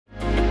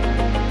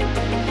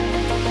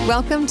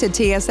Welcome to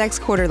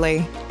TSX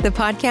Quarterly, the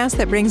podcast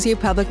that brings you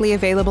publicly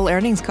available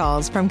earnings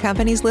calls from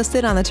companies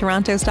listed on the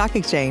Toronto Stock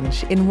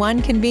Exchange in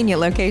one convenient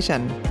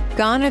location.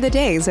 Gone are the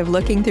days of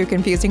looking through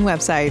confusing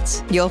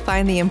websites. You'll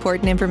find the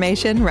important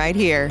information right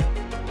here.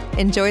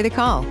 Enjoy the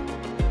call.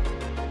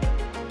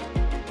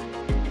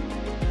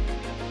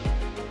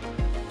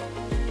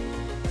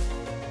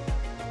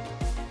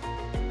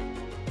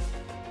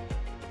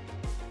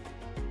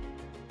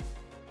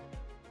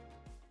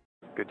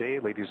 Good day,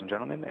 ladies and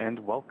gentlemen, and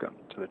welcome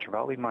to the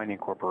Trevali Mining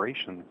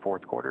Corporation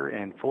fourth quarter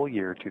and full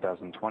year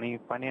 2020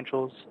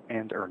 financials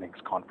and earnings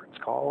conference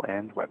call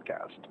and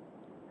webcast.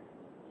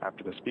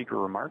 After the speaker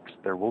remarks,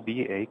 there will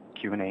be a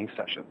Q&A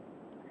session.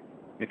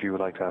 If you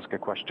would like to ask a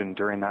question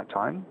during that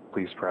time,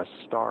 please press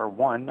star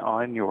 1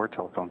 on your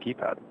telephone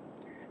keypad.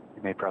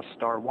 You may press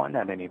star 1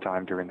 at any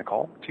time during the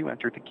call to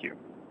enter the queue.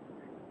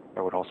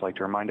 I would also like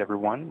to remind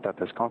everyone that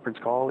this conference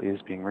call is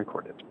being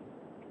recorded.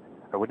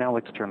 I would now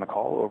like to turn the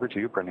call over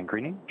to Brendan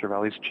Greening,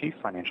 Trevali's Chief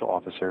Financial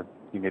Officer.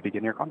 You may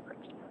begin your conference.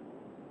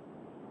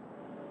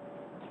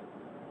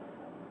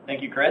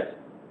 Thank you, Chris.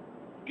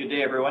 Good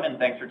day, everyone, and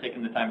thanks for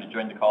taking the time to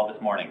join the call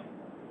this morning.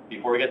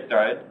 Before we get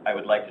started, I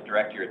would like to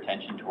direct your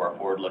attention to our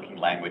forward-looking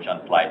language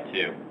on slide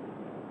 2.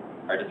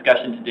 Our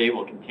discussion today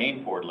will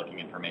contain forward-looking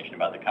information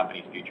about the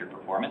company's future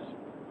performance.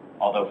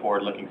 Although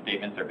forward-looking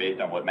statements are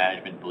based on what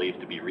management believes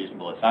to be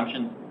reasonable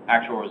assumptions,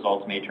 actual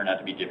results may turn out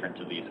to be different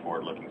to these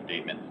forward-looking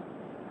statements.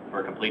 For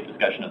a complete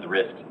discussion of the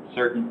risks,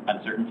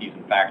 uncertainties,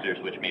 and factors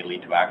which may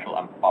lead to actual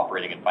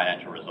operating and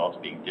financial results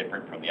being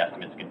different from the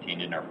estimates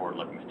contained in our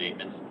forward-looking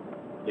statements,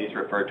 please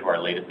refer to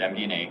our latest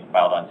MD&A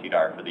filed on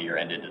SEDAR for the year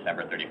ended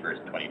December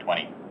 31st,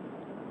 2020.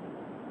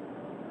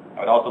 I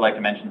would also like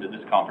to mention that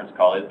this conference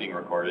call is being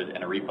recorded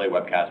and a replay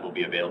webcast will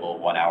be available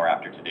 1 hour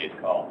after today's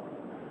call.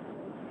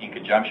 In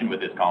conjunction with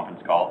this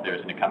conference call, there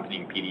is an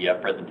accompanying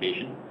PDF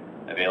presentation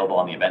available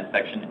on the Events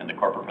section and the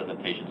Corporate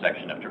Presentation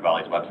section of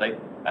Trevali's website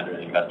under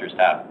the Investors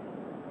tab.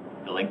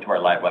 The link to our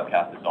live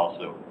webcast is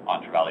also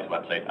on Trevali's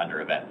website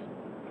under Events.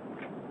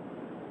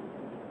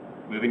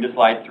 Moving to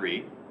slide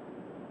 3,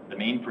 the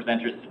main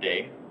presenters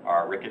today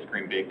are Rickus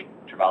Greenbig,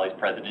 Trevali's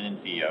President and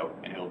CEO,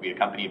 and he will be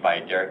accompanied by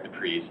Derek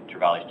Duprise,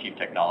 Trevali's Chief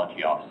Technical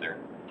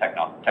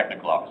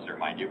Officer,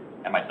 mind you,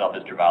 and myself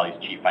as Trevali's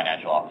Chief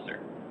Financial Officer.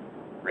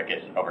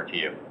 Rickus, over to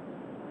you.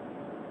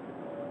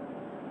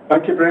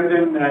 Thank you,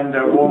 Brendan, and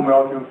a warm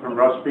welcome from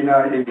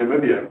Rospina in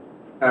Namibia.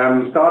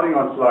 Starting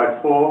on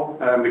slide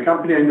 4, the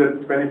company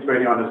ended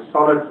 2020 on a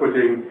solid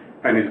footing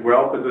and is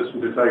well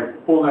positioned to take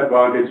full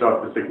advantage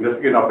of the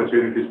significant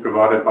opportunities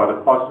provided by the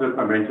positive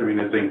momentum in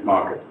the zinc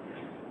market.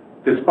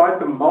 Despite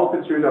the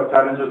multitude of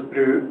challenges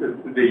through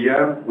the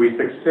year, we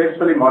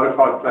successfully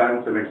modified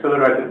plans and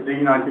accelerated the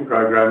Z90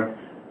 program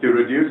to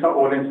reduce our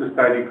all-in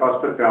sustaining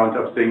cost per pound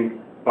of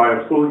zinc by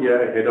a full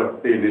year ahead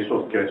of the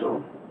initial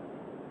schedule.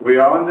 We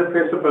are on the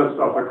precipice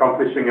of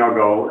accomplishing our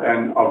goal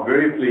and are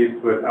very pleased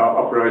with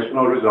our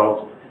operational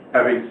results,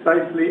 having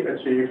safely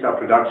achieved our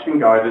production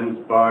guidance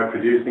by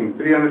producing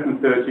 313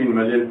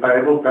 million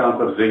payable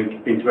pounds of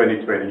zinc in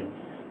 2020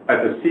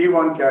 at a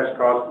C1 cash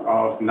cost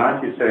of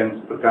 90 cents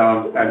per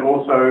pound and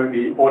also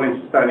the all-in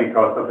sustaining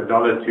cost of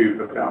 $1.02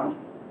 per pound.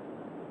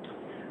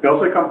 We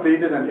also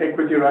completed an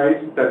equity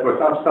raise that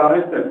was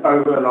upsized and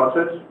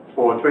over-allotted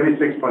for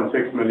 $26.6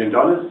 million,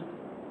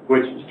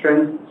 which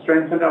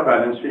strengthened our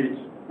balance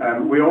sheet.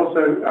 We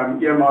also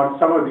earmarked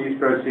some of these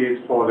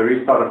proceeds for the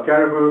restart of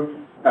Caribou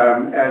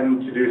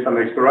and to do some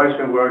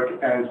exploration work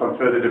and some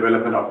further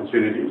development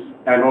opportunities,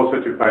 and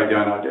also to pay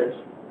down our debt.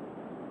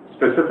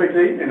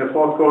 Specifically, in the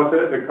fourth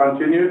quarter, the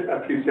continued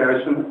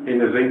appreciation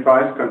in the zinc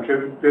price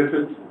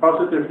contributed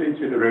positively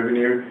to the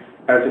revenue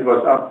as it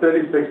was up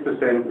 36%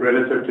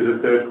 relative to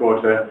the third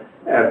quarter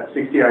at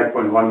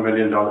 $68.1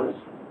 million.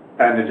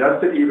 And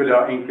adjusted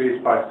EBITDA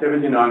increased by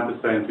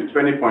 79% to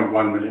 $20.1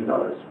 million.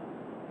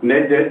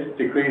 Net debt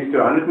decreased to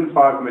 $105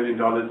 million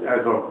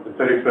as of the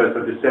 31st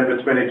of December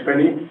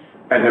 2020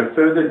 and have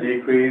further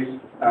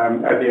decreased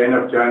at the end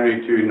of January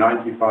to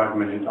 $95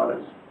 million.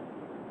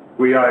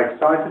 We are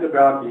excited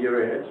about the year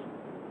ahead.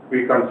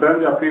 We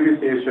confirmed our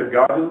previously issued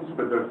guidance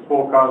with a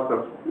forecast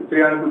of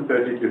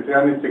 330 to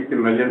 360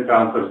 million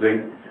pounds of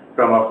zinc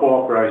from our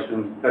 4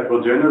 operations that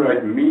will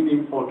generate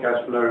meaningful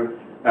cash flow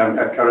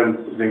at current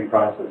zinc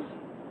prices.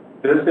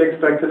 This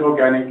expected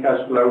organic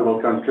cash flow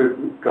will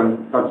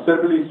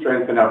considerably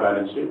strengthen our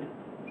balance sheet,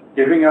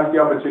 giving us the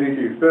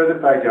opportunity to further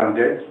pay down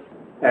debt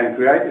and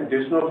create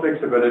additional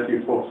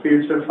flexibility for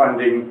future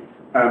funding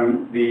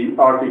the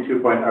RP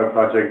 2.0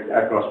 project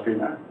at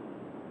Rospina.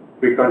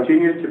 We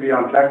continue to be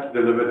on track to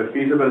deliver the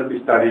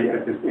feasibility study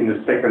in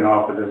the second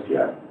half of this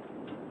year.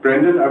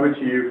 Brendan, over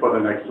to you for the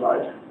next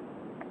slide.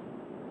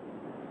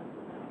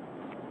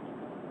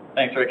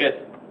 Thanks,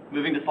 Rickus.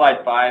 Moving to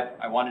slide 5,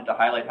 I wanted to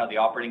highlight how the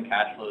operating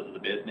cash flows of the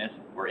business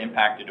were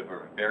impacted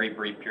over a very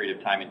brief period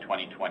of time in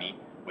 2020,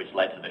 which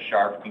led to the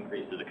sharp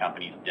increase of the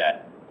company's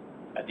debt.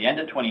 At the end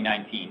of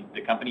 2019,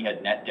 the company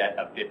had net debt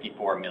of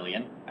 $54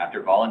 million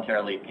after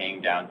voluntarily paying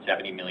down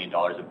 $70 million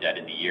of debt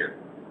in the year.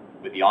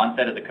 With the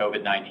onset of the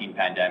COVID-19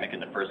 pandemic in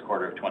the first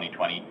quarter of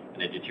 2020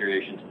 and the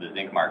deterioration to the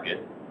zinc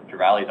market,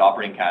 Trevali's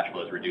operating cash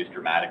flows reduced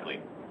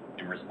dramatically.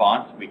 In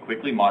response, we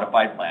quickly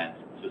modified plans,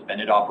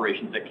 suspended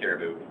operations at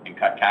Caribou, and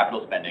cut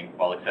capital spending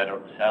while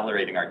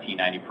accelerating our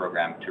T90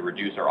 program to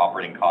reduce our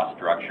operating cost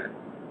structure.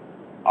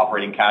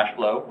 Operating cash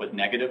flow was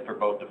negative for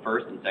both the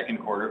first and second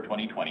quarter of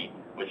 2020,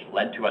 which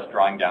led to us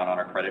drawing down on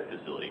our credit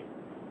facility.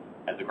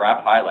 As the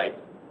graph highlights,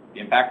 the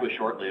impact was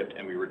short-lived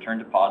and we returned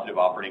to positive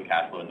operating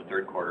cash flow in the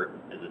third quarter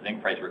as the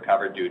zinc price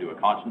recovered due to a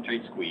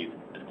concentrate squeeze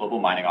as global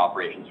mining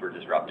operations were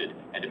disrupted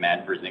and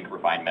demand for zinc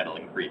refined metal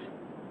increased.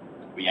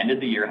 We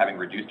ended the year having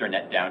reduced our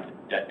net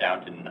debt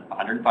down to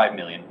 $105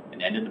 million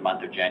and ended the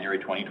month of January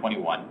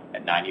 2021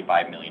 at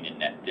 $95 million in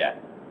net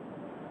debt.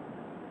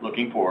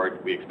 Looking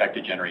forward, we expect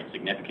to generate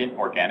significant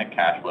organic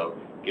cash flow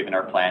given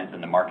our plans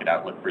and the market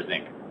outlook for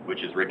zinc,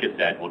 which, as Rick has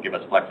said, will give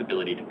us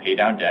flexibility to pay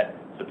down debt,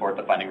 support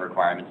the funding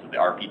requirements of the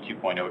RP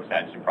 2.0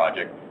 expansion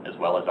project, as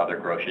well as other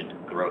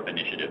growth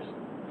initiatives.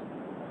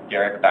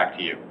 Derek, back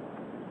to you.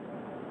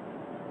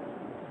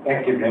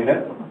 Thank you,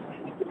 Brendan.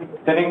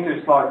 Turning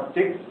to slide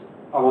 6,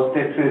 I will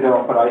step through the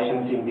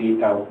operations in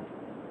detail.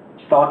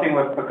 Starting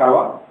with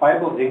Pakawa,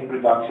 payable zinc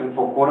production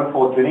for quarter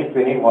 4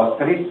 2020 was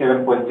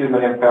 37.2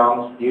 million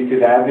pounds due to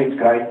the average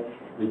grade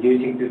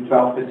reducing to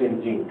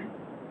 12% zinc,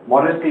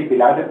 modestly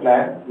below the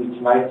plan, which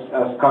makes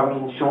us come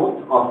in short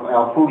of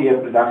our full year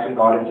production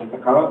guidance at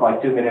Pakawa by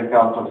 2 million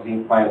pounds of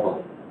zinc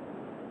payable.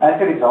 As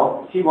a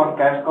result, C1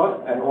 cash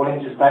cost and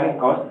all-in sustaining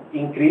cost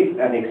increased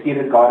and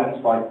exceeded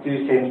guidance by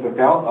 2 cents per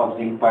pound of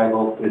zinc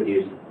payable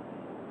produced.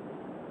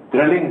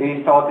 Drilling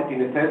restarted in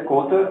the third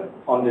quarter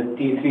on the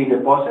T3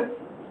 deposit,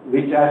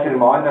 which as a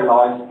reminder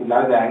lies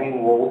below the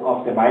hanging wall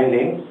of the main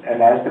lens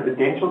and has the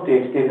potential to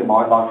extend the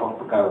mine life of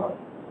Pakawa.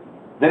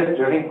 This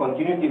drilling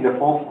continued in the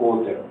fourth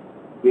quarter.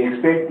 We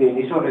expect the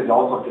initial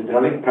results of the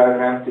drilling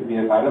program to be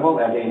available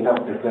at the end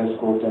of the first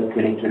quarter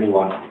 2021.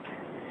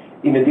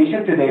 In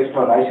addition to the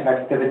exploration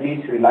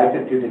activities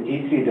related to the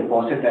T3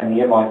 deposit and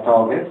nearby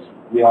targets,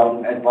 we are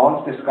in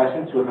advanced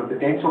discussions with a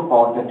potential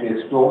partner to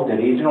explore the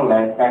regional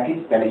land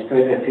package that is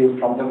further afield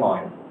from the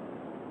mine.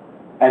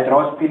 At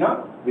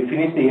Rospina, we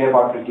finished the year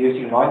by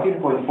producing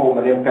 19.4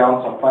 million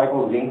pounds of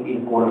payable zinc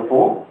in quarter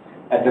 4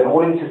 at an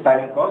all-in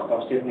sustaining cost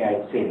of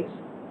 78 cents,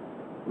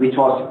 which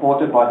was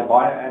supported by the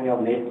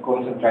biannual lead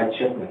concentrate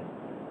shipment.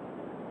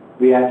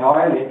 We had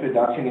higher lead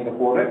production in the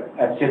quarter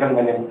at 7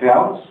 million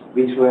pounds,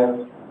 which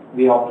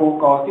we are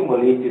forecasting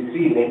will lead to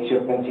 3 lead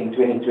shipments in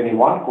 2021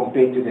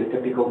 compared to the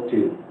typical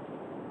 2.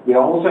 We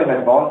are also in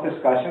advanced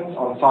discussions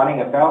on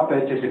signing a power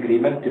purchase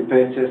agreement to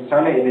purchase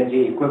solar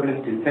energy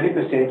equivalent to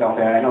 30% of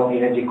our annual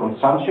energy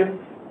consumption,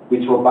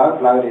 which will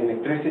both lower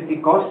electricity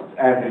costs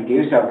and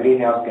reduce our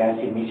greenhouse gas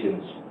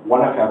emissions,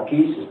 one of our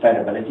key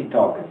sustainability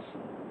targets.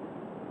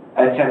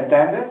 At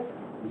Santander,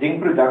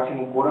 zinc production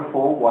in quarter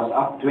 4 was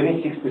up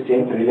 26%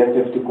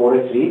 relative to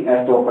quarter 3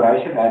 as the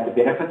operation had the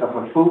benefit of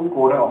a full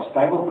quarter of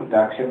stable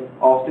production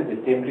after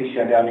the temporary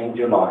shutdown in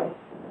July.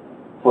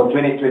 For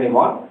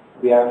 2021,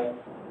 we have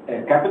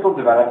a capital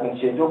development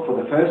schedule for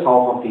the first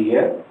half of the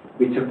year,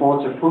 which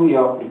supports a full year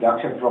of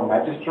production from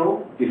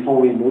Magistral before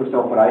we move the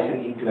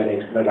operation into an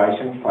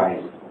exploration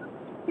phase.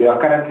 We are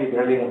currently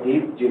drilling a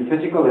deep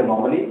geophysical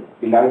anomaly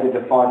below the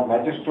defined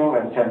Magistral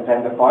and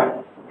Santander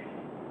pipe,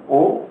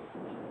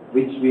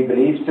 which we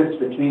believe sits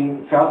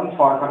between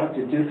 1,500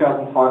 to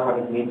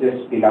 2,500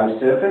 meters below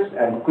surface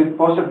and could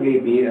possibly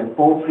be a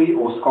porphyry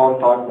or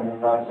skarn-type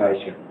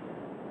mineralization.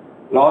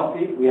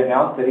 Lastly, we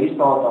announced the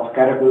restart of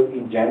Caribou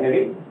in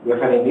January with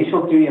an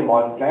initial 2-year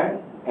mine plan,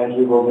 and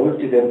we will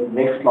move to the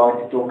next slide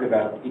to talk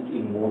about it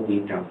in more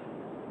detail.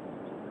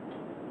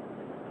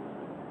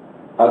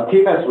 Our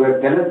team has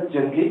worked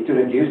diligently to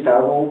reduce the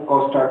overall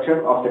cost structure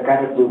of the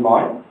Caribou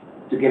mine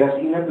to get us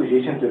in a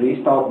position to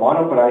restart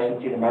mine operations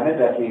in a manner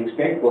that we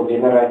expect will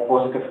generate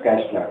positive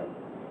cash flow.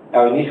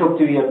 Our initial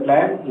 2-year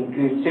plan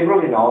includes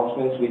several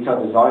enhancements which are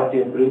designed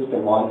to improve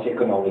the mine's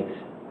economics,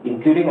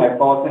 including a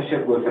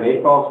partnership with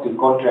Redpath to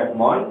contract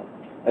mine,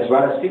 as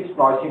well as fixed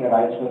pricing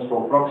arrangements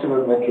for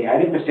approximately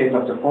 80%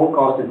 of the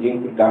forecasted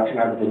zinc production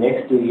over the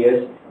next 2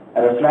 years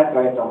at a flat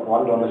rate of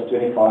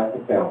 $1.25 per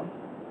pound.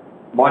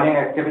 Mining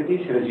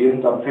activities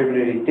resumed on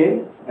February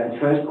 10, and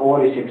first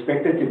ore is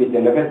expected to be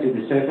delivered to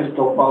the surface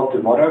stockpile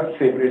tomorrow,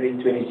 February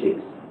 26.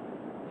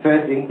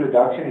 First zinc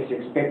production is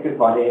expected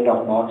by the end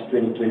of March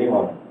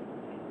 2021.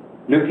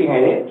 Looking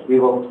ahead, we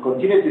will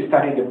continue to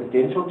study the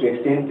potential to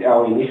extend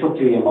our initial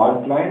 2-year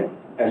mine plan,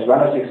 as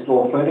well as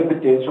explore further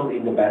potential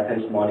in the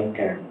Bathurst mining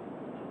camp.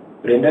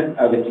 Brendan,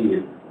 over to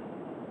you.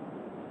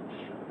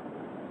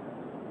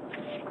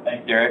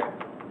 Thanks, Derek.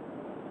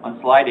 On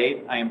slide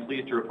 8, I am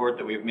pleased to report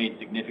that we have made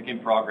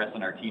significant progress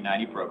on our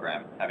T90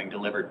 program, having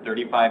delivered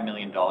 $35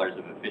 million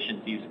of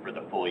efficiencies for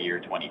the full year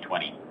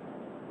 2020.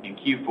 In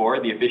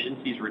Q4, the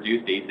efficiencies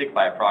reduced AISC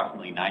by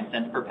approximately 9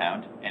 cents per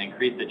pound and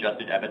increased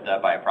adjusted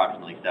EBITDA by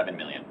approximately $7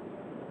 million.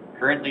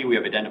 Currently, we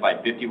have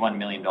identified $51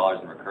 million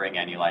in recurring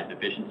annualized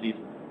efficiencies,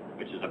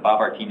 which is above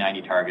our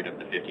T90 target of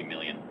the $50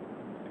 million.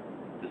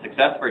 The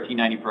success of our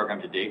T90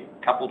 program to date,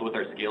 coupled with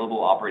our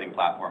scalable operating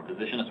platform,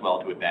 position us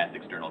well to advance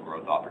external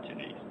growth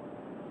opportunities.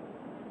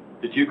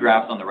 The two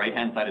graphs on the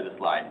right-hand side of the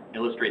slide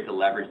illustrate the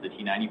leverage the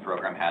T90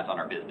 program has on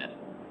our business.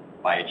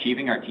 By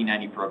achieving our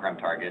T90 program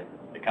target,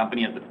 the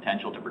company has the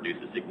potential to produce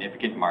a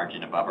significant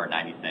margin above our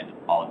 90-cent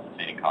all-in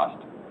sustaining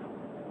cost.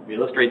 We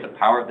illustrate the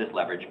power of this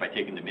leverage by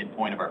taking the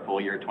midpoint of our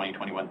full year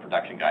 2021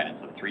 production guidance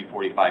of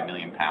 345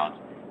 million pounds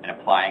and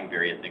applying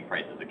various zinc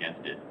prices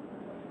against it.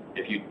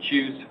 If you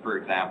choose, for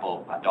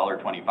example,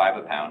 $1.25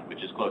 a pound,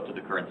 which is close to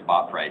the current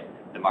spot price,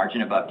 the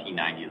margin above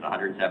T90 is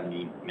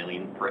 170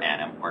 million per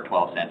annum, or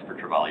 12 cents per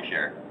Trevali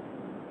share.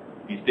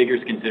 These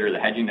figures consider the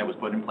hedging that was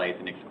put in place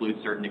and exclude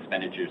certain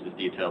expenditures as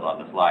detailed on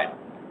the slide.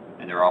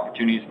 And there are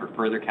opportunities for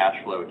further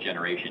cash flow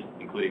generation,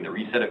 including the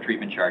reset of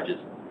treatment charges,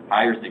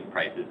 higher zinc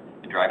prices,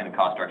 and driving the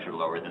cost structure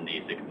lower than the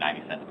AISC of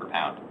 90 cents per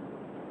pound.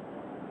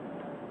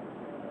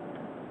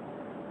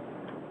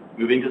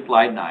 Moving to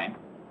slide 9.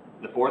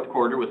 The fourth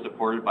quarter was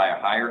supported by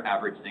a higher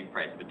average zinc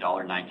price of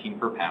 $1.19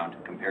 per pound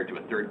compared to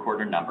a third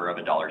quarter number of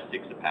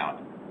 $1.06 a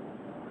pound.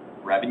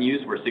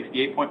 Revenues were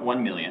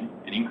 $68.1 million,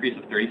 an increase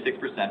of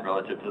 36%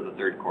 relative to the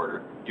third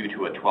quarter due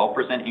to a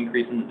 12%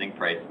 increase in the zinc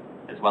price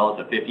as well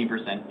as a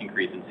 15%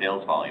 increase in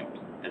sales volumes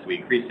as we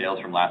increased sales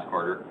from last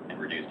quarter and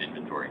reduced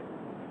inventory.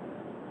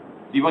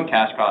 C1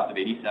 cash cost of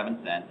 87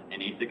 cents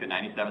and AISC of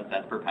 97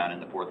 cents per pound in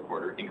the fourth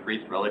quarter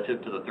increased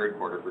relative to the third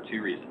quarter for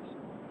two reasons.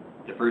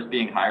 The first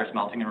being higher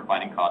smelting and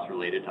refining costs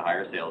related to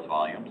higher sales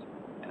volumes,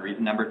 and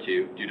reason number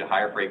two, due to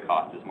higher freight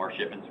costs as more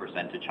shipments were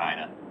sent to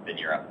China than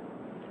Europe.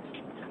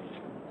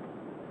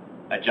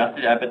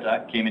 Adjusted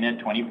EBITDA came in at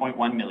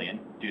 $20.1 million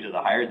due to the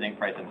higher zinc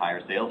price and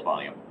higher sales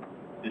volume.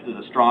 This is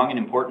a strong and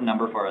important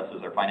number for us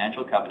as our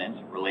financial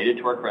covenants related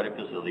to our credit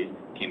facilities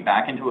came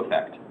back into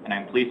effect, and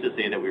I'm pleased to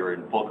say that we were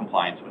in full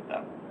compliance with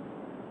them.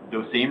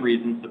 Those same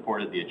reasons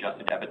supported the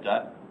adjusted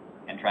EBITDA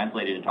and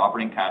translated into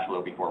operating cash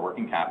flow before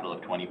working capital of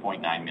 $20.9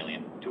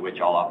 million, to which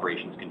all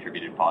operations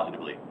contributed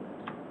positively.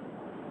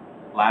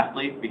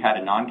 Lastly, we had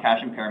a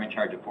non-cash impairment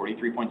charge of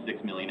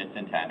 $43.6 million at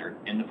Santander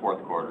in the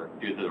fourth quarter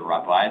due to the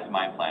revised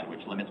mine plan,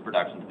 which limits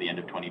production to the end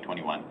of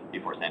 2021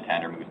 before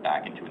Santander moves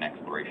back into an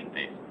exploration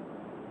phase.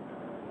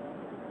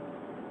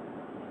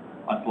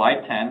 On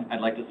slide 10,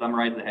 I'd like to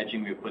summarize the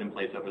hedging we have put in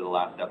place over the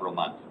last several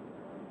months.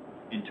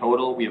 In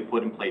total, we have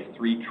put in place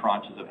 3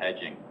 tranches of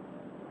hedging.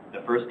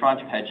 The first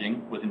tranche of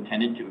hedging was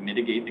intended to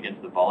mitigate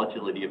against the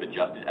volatility of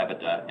adjusted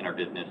EBITDA in our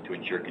business to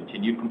ensure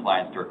continued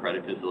compliance to our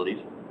credit facilities,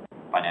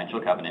 financial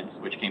covenants,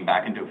 which came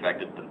back into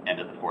effect at the end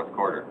of the fourth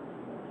quarter.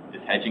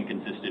 This hedging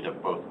consisted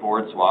of both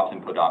forward swaps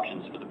and put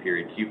options for the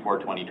period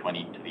Q4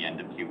 2020 to the end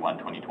of Q1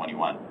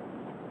 2021.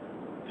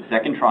 The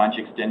second tranche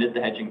extended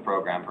the hedging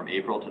program from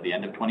April to the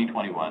end of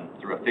 2021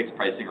 through a fixed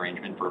pricing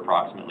arrangement for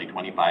approximately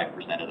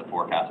 25% of the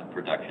forecasted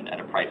production at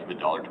a price of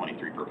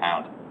 $1.23 per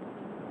pound.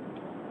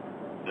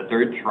 The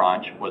third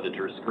tranche was a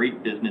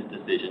discrete business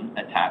decision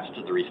attached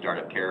to the restart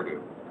of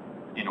Caribou.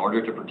 In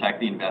order to protect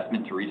the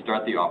investment to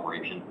restart the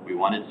operation, we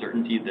wanted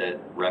certainty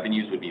that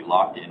revenues would be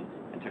locked in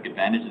and took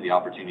advantage of the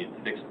opportunity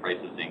to fix the price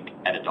of zinc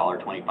at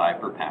 $1.25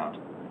 per pound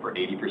for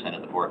 80%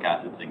 of the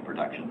forecasted zinc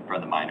production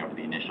from the mine over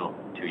the initial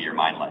 2-year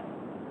mine life.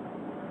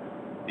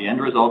 The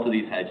end result of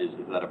these hedges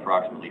is that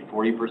approximately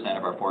 40%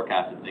 of our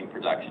forecasted zinc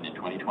production in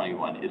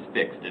 2021 is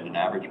fixed at an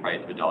average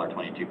price of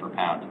 $1.22 per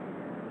pound.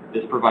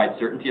 This provides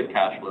certainty of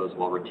cash flows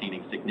while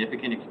retaining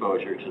significant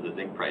exposure to the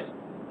zinc price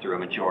through a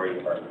majority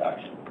of our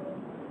production.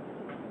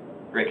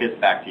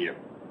 Rick, back to you.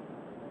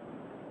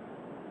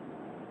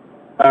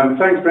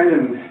 Thanks,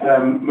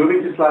 Brendan.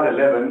 Moving to slide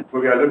 11,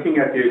 we are looking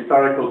at the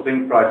historical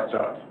zinc price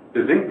chart.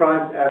 The zinc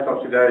price as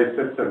of today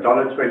sits at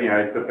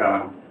 $1.28 per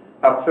pound,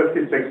 up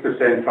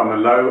 56% from a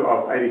low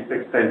of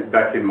 86 cents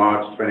back in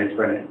March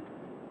 2020.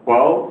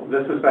 While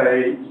this is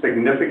a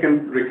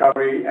significant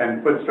recovery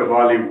and puts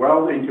Trevali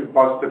well into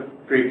positive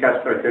free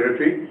cash flow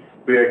territory,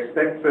 we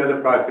expect further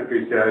price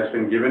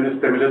appreciation given the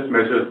stimulus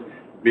measures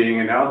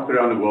being announced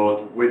around the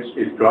world, which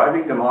is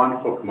driving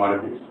demand for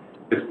commodities,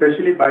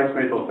 especially base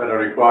metals that are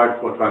required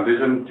for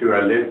transition to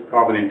a less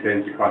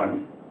carbon-intense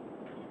economy.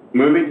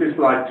 Moving to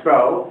slide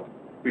 12,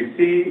 we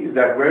see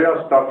that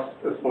warehouse stocks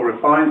for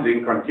refined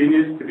zinc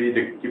continues to be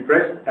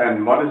depressed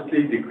and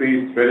modestly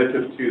decreased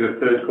relative to the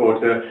third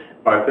quarter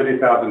by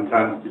 30,000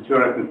 tons to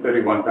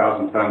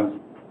 231,000 tons,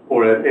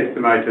 or an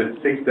estimated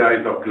 6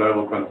 days of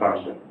global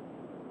consumption.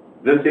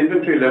 This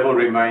inventory level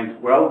remains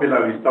well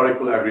below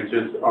historical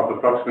averages of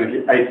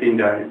approximately 18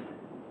 days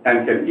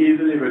and can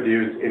easily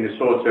reduce in the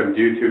short term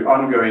due to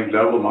ongoing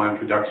global mine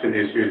production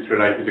issues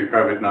related to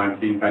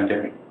COVID-19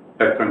 pandemic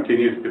that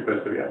continues to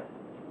persevere.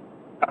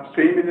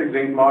 Upstream in the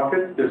zinc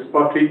market, the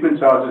spot treatment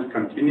charges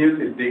continues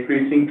its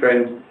decreasing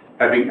trend,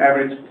 having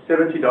averaged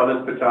 $70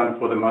 per ton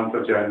for the month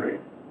of January.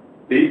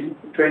 These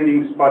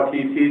trending spot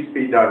TCs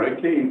feed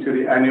directly into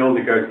the annual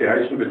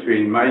negotiation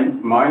between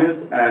miners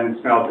and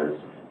smelters,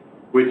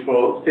 which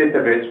will set the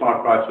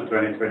benchmark price for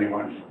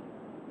 2021.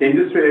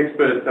 Industry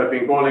experts have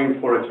been calling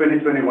for a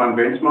 2021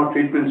 benchmark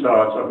treatment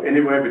charge of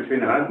anywhere between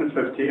 $150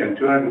 and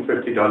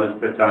 $250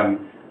 per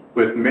ton,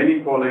 with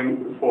many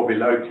falling for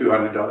below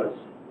 $200,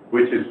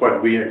 which is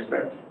what we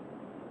expect.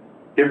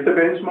 If the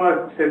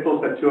benchmark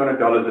settles at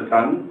 $200 a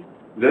ton,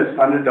 this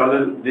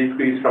 $100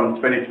 decrease from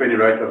 2020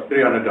 rate of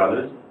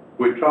 $300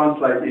 would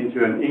translate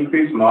into an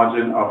increased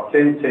margin of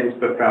 10 cents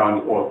per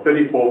pound or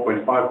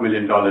 $34.5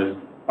 million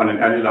on an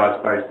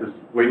annualized basis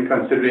when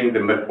considering the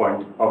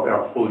midpoint of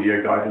our full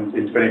year guidance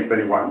in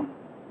 2021.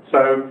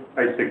 So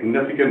a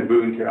significant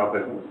boon to our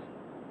business.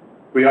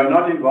 We are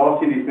not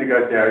involved in these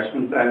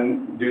negotiations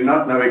and do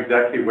not know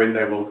exactly when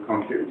they will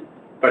conclude.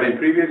 But in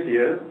previous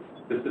years,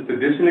 this is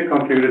traditionally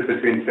concluded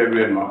between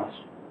February and March.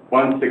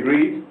 Once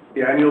agreed,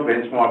 the annual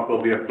benchmark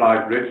will be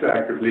applied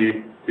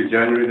retroactively to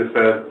January the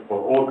 1st for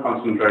all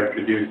concentrate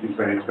produced in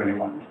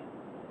 2021.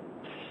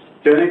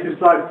 Turning to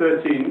slide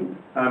 13,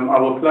 I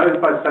will close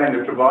by saying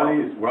that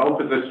Trevali is well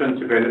positioned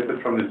to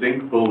benefit from the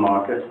zinc bull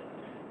market.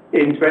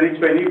 In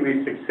 2020,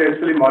 we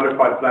successfully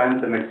modified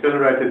plans and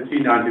accelerated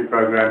T90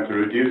 program to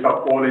reduce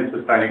our all-in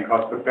sustaining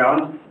cost per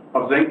pound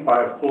of zinc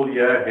by a full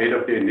year ahead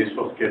of the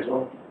initial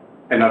schedule,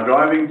 and are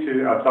driving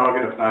to our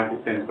target of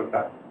 90 cents per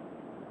pound.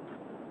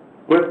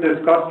 With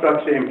this cost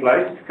structure in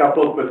place,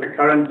 coupled with the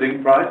current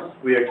zinc price,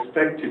 we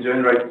expect to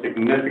generate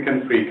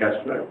significant free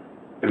cash flow.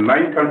 The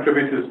main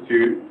contributors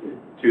to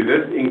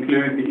this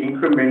include the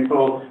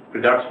incremental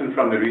production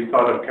from the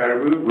restart of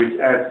Caribou, which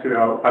adds to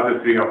our other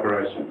three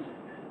operations.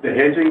 The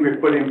hedging we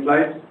put in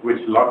place, which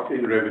locks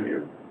in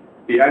revenue.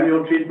 The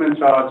annual treatment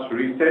charge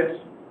resets,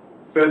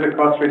 further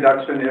cost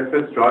reduction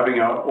efforts driving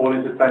our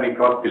all-in sustaining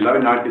cost below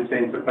 90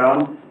 cents a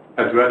pound,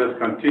 as well as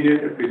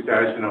continued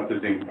appreciation of the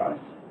zinc price.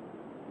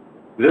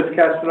 This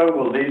cash flow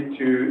will lead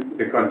to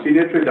the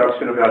continued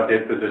reduction of our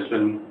debt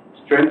position,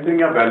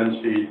 strengthening our balance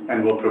sheet,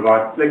 and will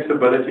provide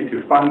flexibility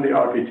to fund the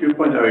RP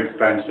 2.0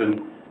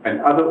 expansion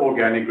and other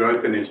organic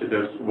growth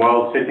initiatives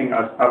while setting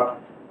us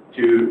up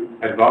to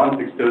advance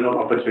external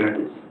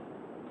opportunities.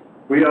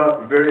 We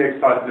are very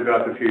excited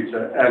about the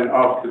future, and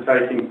after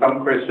taking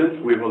some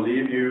questions, we will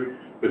leave you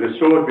with a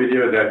short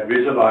video that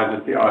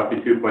visualizes the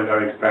RP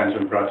 2.0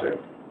 expansion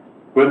project.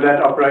 With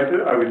that,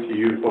 operator, over to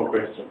you for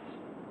questions.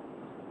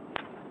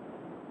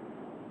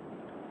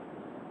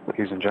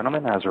 Ladies and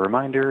gentlemen, as a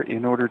reminder,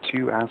 in order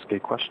to ask a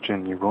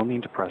question, you will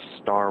need to press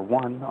star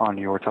 1 on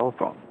your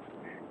telephone.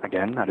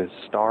 Again, that is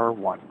star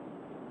 1.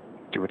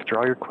 To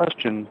withdraw your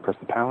question, press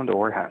the pound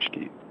or hash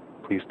key.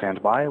 Please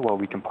stand by while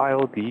we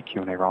compile the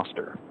Q&A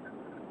roster.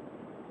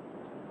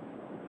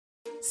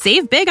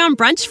 Save big on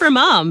brunch for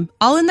mom,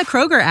 all in the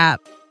Kroger app.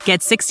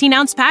 Get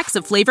 16-ounce packs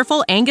of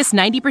flavorful Angus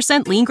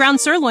 90% lean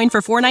ground sirloin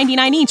for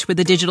 $4.99 each with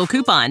a digital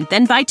coupon.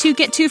 Then buy 2,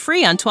 get 2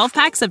 free on 12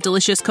 packs of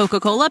delicious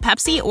Coca-Cola,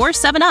 Pepsi, or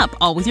 7-Up,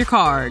 all with your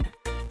card.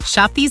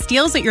 Shop these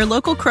deals at your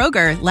local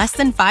Kroger, less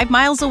than 5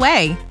 miles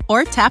away.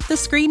 Or tap the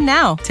screen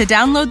now to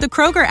download the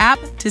Kroger app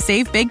to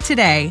save big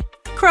today.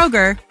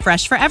 Kroger,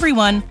 fresh for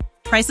everyone.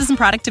 Prices and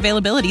product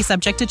availability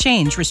subject to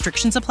change.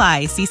 Restrictions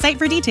apply. See site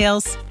for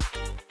details.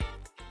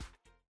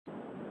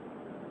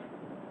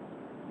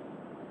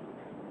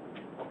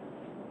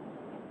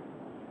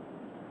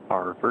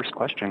 Our first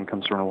question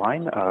comes from the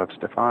line of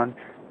Stefan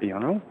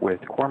Ioannou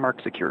with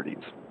Cormark Securities.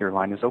 Your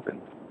line is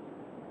open.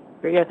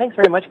 Great, yeah, thanks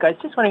very much, guys.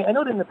 Just wondering, I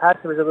know in the past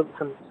there was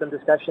some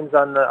discussions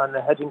on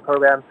the hedging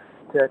program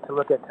to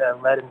look at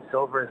lead and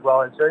silver as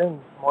well. Has there anything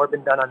more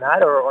been done on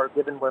that, or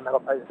given where metal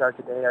prices are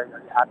today, are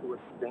you happy with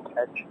the zinc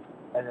hedge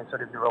and then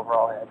sort of your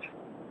overall hedge?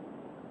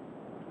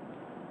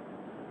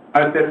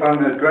 Hi,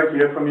 Stefan. It's great to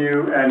hear from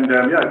you. And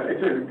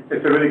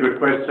it's a really good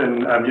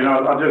question.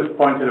 I'll just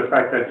point to the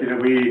fact that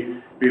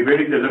we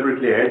very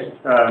deliberately hedged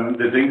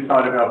the zinc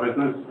side of our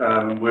business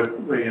with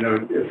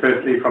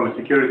firstly from a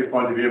security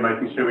point of view,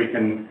 making sure we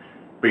can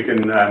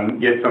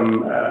get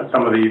some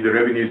of the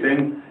revenues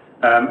in,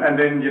 and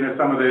then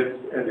some of it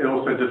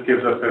also just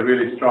gives us a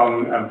really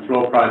strong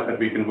floor price that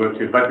we can work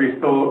to. But we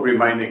still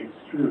remain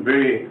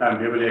very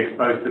heavily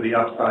exposed to the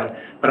upside.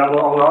 But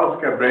I'll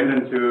ask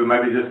Brendan to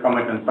maybe just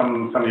comment on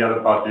some of the other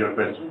parts of your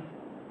question.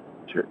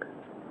 Sure.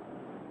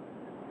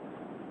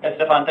 Yeah,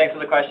 Stefan, thanks for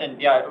the question.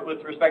 Yeah,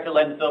 with respect to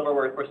lead and silver,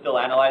 we're still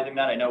analyzing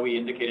that. I know we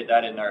indicated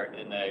that in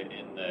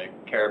the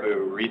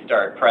Caribou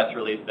restart press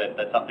release that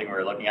that's something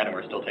we're looking at, and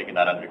we're still taking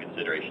that under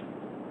consideration.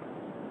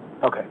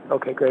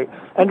 Okay, great.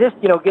 And just,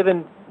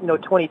 given,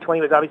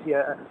 2020 was obviously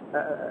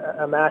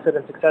a massive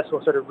and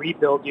successful sort of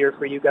rebuild year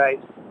for you guys.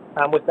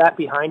 With that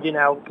behind you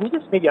now, can you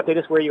just maybe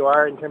update us where you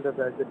are in terms of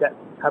the debt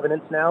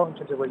covenants now, in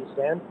terms of where you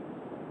stand?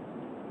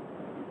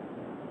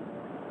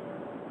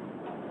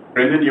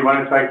 Brendan, you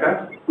want to take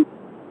that?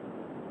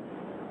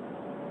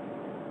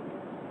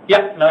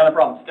 Yeah, no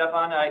problem.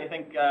 Stefan, I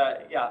think,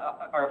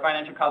 our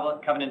financial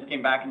covenants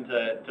came back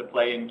into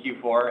play in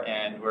Q4,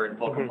 and we're in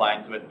full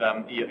compliance with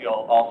them.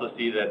 You'll also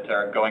see that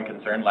our going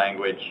concern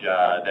language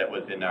that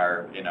was in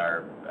our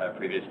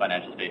previous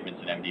financial statements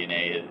and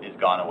MD&A is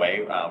gone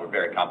away. We're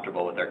very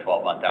comfortable with our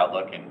 12-month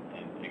outlook and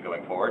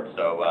going forward.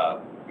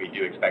 So we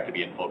do expect to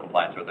be in full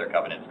compliance with our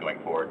covenants going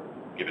forward,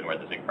 given where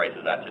the zinc price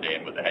is at today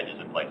and with the hedges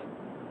in place.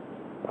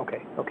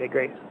 Okay,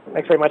 great.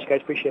 Thanks very much,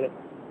 guys. Appreciate it.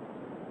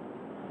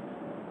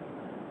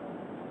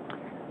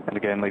 And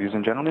again, ladies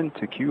and gentlemen,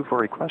 to queue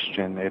for a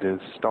question, it is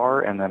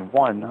star and then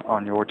 1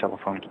 on your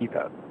telephone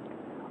keypad.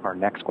 Our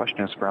next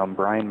question is from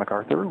Brian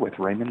MacArthur with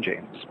Raymond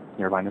James.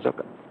 Your line is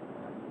open.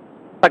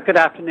 Good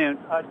afternoon.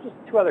 Just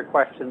 2 other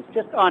questions.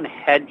 Just on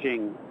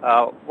hedging,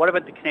 what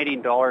about the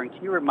Canadian dollar? And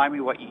can you remind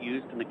me what you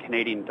used in the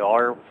Canadian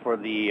dollar for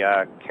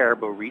the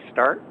Caribou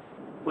restart,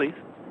 please?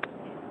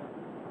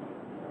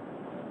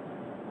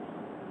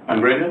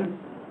 And Brendan?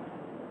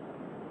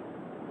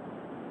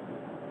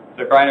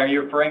 So Brian, are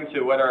you referring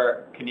to what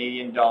our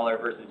Canadian dollar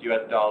versus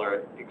US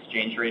dollar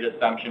exchange rate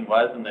assumption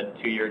was in the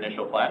 2-year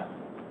initial plan?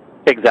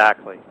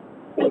 Exactly.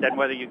 And then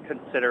whether you're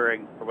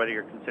considering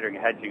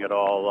hedging at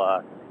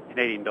all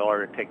Canadian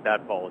dollar to take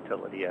that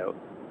volatility out.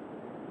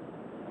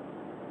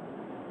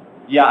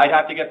 Yeah, I'd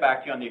have to get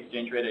back to you on the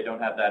exchange rate. I don't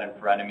have that in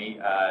front of me.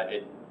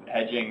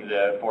 Hedging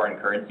the foreign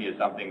currency is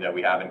something that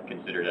we haven't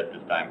considered at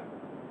this time.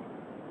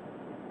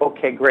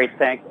 Okay, great,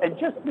 thanks. And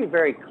just to be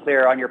very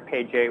clear, on your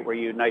page 8 where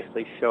you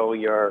nicely show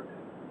your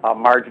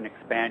margin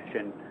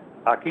expansion,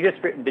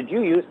 did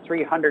you use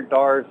 $300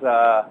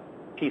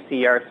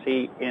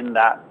 TCRC in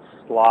that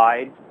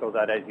slide so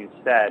that, as you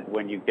said,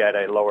 when you get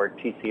a lower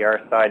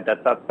TCR side,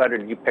 that's upside, or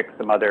did you pick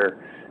some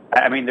other,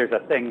 I mean, there's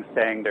a thing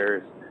saying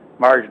there's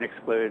margin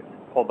excludes,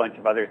 a whole bunch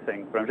of other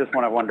things, but I just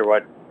want to wonder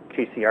what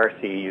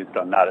TCRC you used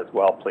on that as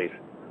well, please.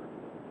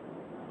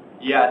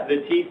 Yeah, the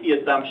TC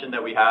assumption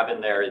that we have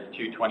in there is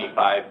 $225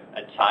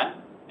 a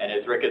ton, and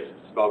as Rick has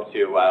spoke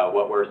to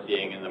what we're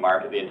seeing in the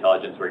market, the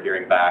intelligence we're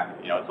hearing back,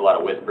 it's a lot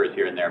of whispers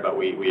here and there, but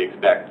we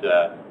expect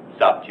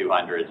sub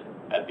 200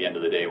 at the end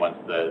of the day once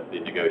the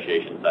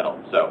negotiation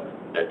settles. So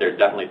there's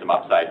definitely some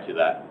upside to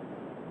that.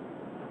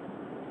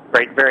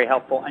 Great, very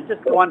helpful. And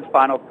just one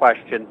final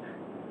question.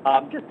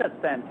 Just at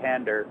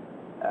Santander,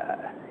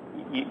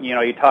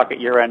 you talk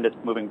at your end, it's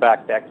moving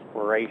back to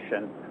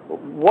exploration.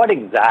 What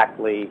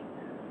exactly,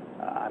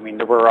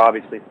 there were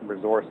obviously some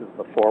resources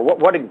before.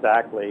 What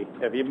exactly,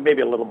 have you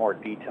maybe a little more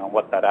detail on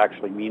what that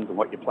actually means and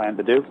what you plan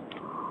to do?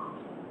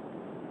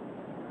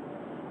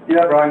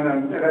 Yeah,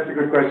 Brian, that's a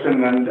good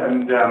question,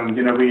 and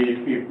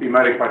we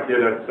made it quite clear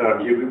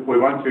that we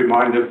want to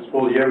mine this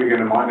full year. We're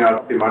going to mine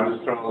out the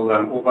Magistral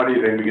ore body,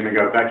 then we're going to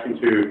go back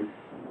into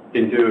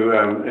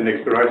an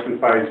exploration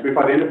phase. We've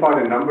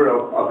identified a number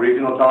of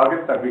regional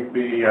targets that we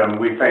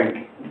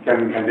think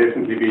can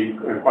definitely be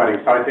quite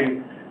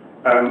exciting.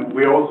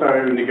 We're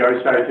also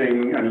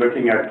negotiating and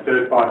looking at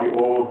third-party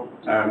ore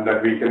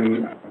that we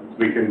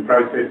can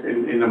process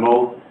in the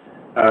mill.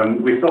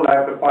 We still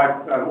have the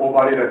pipe ore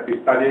body that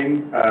we're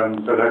studying,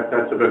 so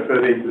that's a bit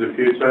further into the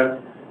future.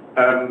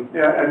 So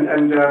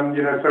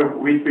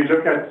we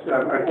look at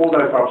all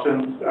those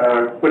options.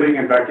 Putting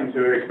it back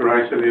into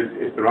exploration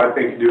is the right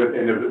thing to do at the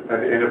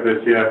end of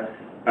this year.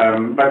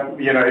 But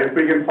if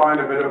we can find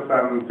a bit of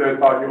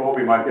third-party ore,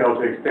 we might be able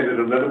to extend it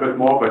a little bit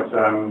more. But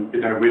we'll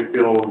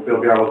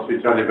be able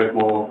to tell you a bit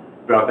more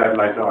about that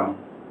later on.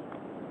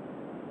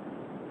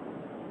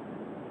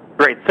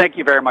 Great. Thank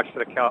you very much for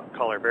the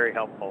color. Very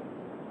helpful.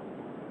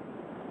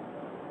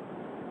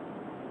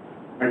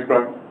 Thanks,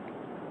 Brian.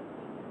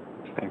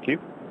 Thank you.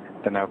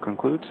 That now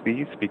concludes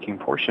the speaking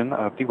portion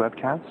of the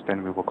webcast,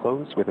 and we will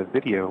close with a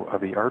video of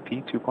the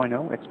RP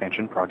 2.0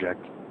 expansion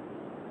project.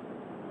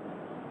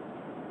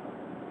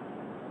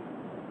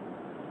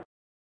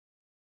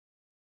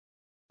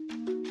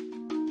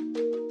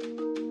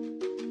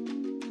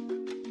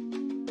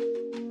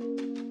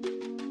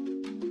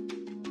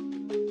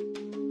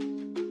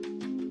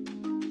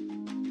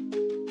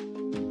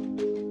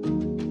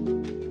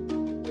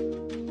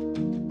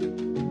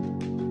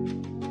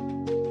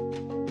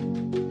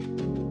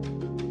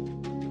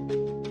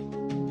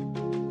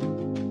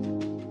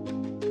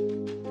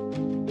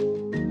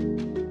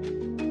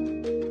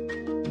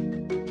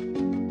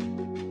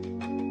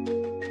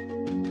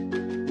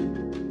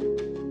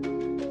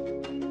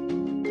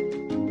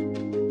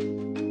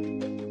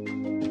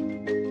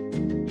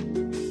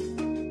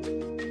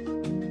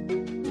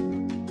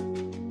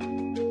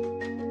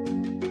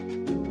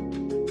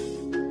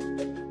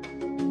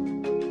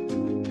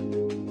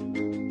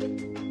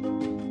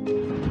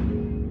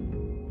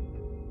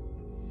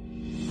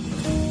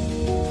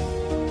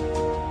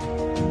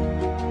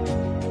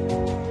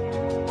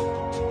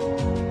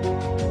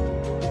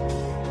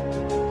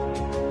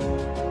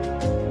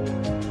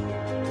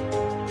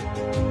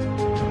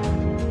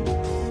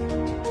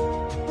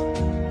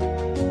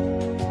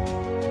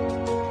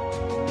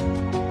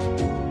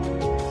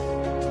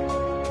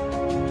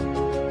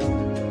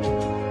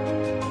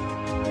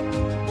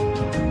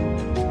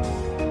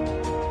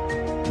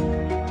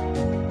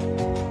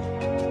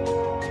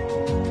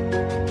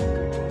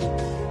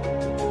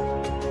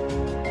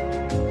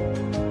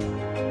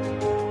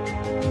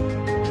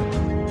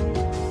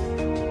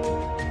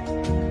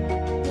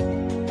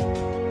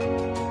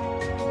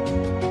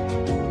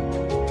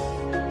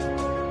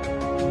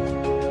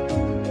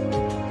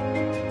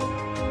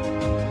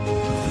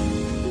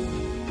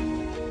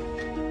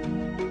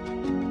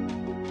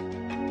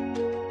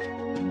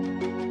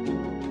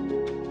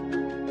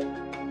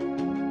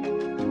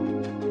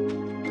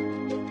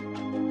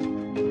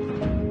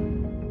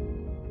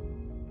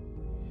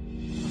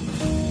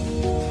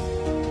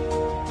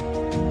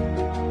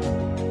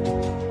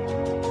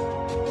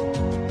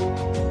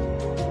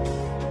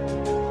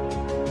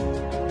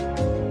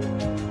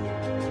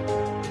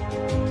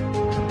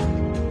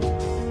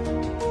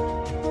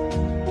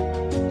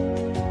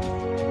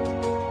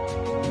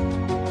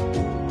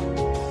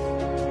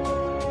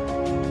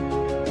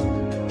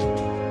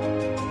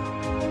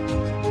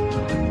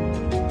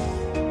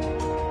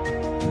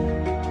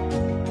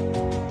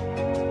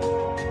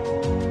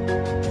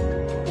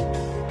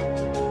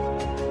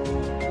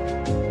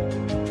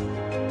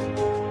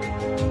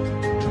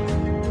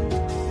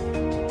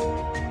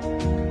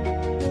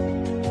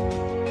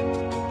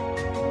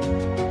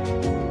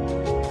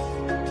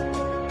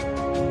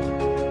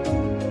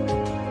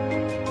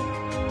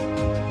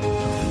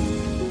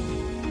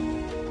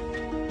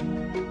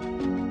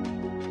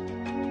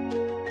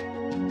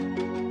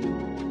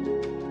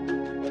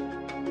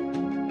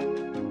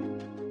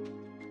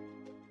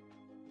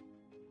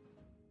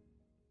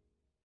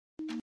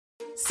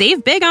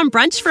 Save big on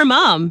brunch for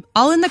mom,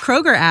 all in the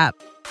Kroger app.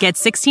 Get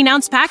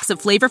 16-ounce packs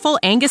of flavorful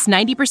Angus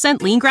 90%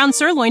 lean ground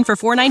sirloin for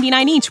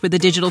 $4.99 each with a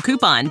digital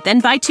coupon. Then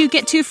buy 2,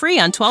 get 2 free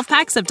on 12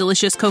 packs of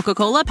delicious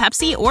Coca-Cola,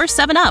 Pepsi, or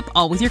 7-Up,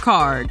 all with your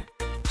card.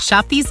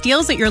 Shop these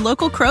deals at your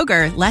local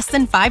Kroger, less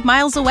than 5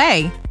 miles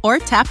away. Or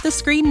tap the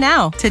screen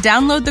now to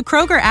download the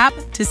Kroger app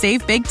to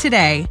save big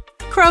today.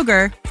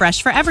 Kroger,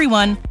 fresh for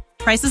everyone.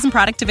 Prices and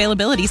product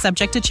availability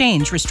subject to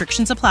change.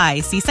 Restrictions apply.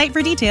 See site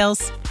for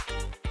details.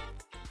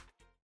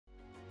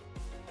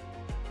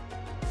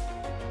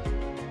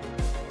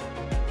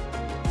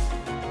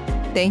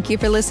 Thank you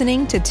for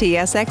listening to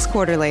TSX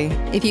Quarterly.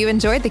 If you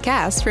enjoyed the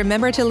cast,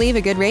 remember to leave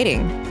a good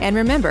rating. And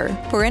remember,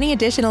 for any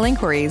additional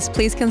inquiries,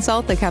 please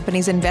consult the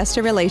company's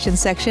investor relations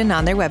section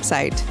on their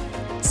website.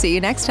 See you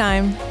next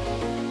time.